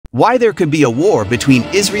Why there could be a war between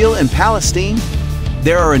Israel and Palestine?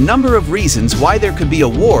 There are a number of reasons why there could be a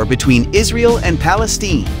war between Israel and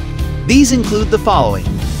Palestine. These include the following: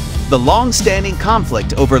 the long-standing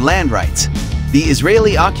conflict over land rights. The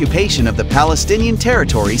Israeli occupation of the Palestinian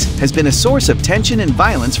territories has been a source of tension and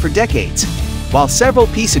violence for decades. While several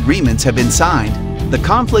peace agreements have been signed, the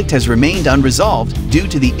conflict has remained unresolved due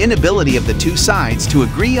to the inability of the two sides to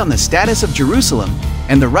agree on the status of Jerusalem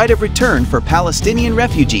and the right of return for Palestinian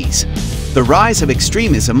refugees. The rise of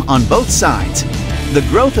extremism on both sides. The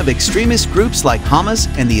growth of extremist groups like Hamas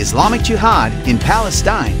and the Islamic Jihad in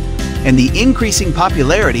Palestine, and the increasing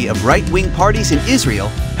popularity of right-wing parties in Israel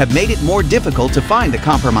have made it more difficult to find a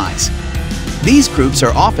compromise. These groups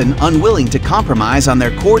are often unwilling to compromise on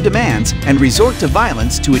their core demands and resort to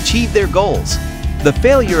violence to achieve their goals. The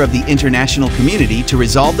failure of the international community to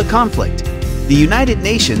resolve the conflict. The United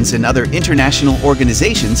Nations and other international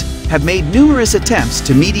organizations have made numerous attempts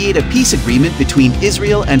to mediate a peace agreement between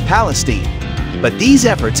Israel and Palestine, but these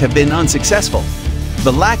efforts have been unsuccessful.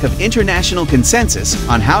 The lack of international consensus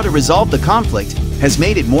on how to resolve the conflict has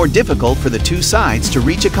made it more difficult for the two sides to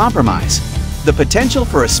reach a compromise. The potential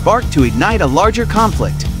for a spark to ignite a larger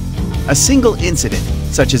conflict. A single incident,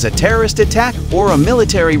 such as a terrorist attack or a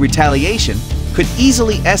military retaliation, could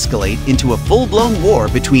easily escalate into a full-blown war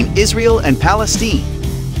between Israel and Palestine.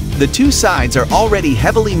 The two sides are already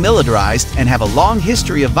heavily militarized and have a long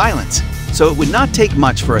history of violence, so it would not take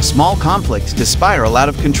much for a small conflict to spiral out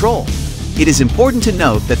of control. It is important to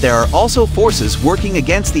note that there are also forces working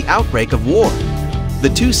against the outbreak of war.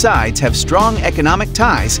 The two sides have strong economic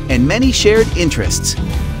ties and many shared interests.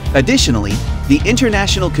 Additionally, the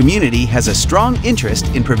international community has a strong interest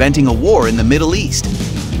in preventing a war in the Middle East.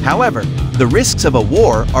 However, the risks of a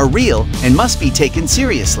war are real and must be taken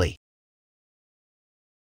seriously.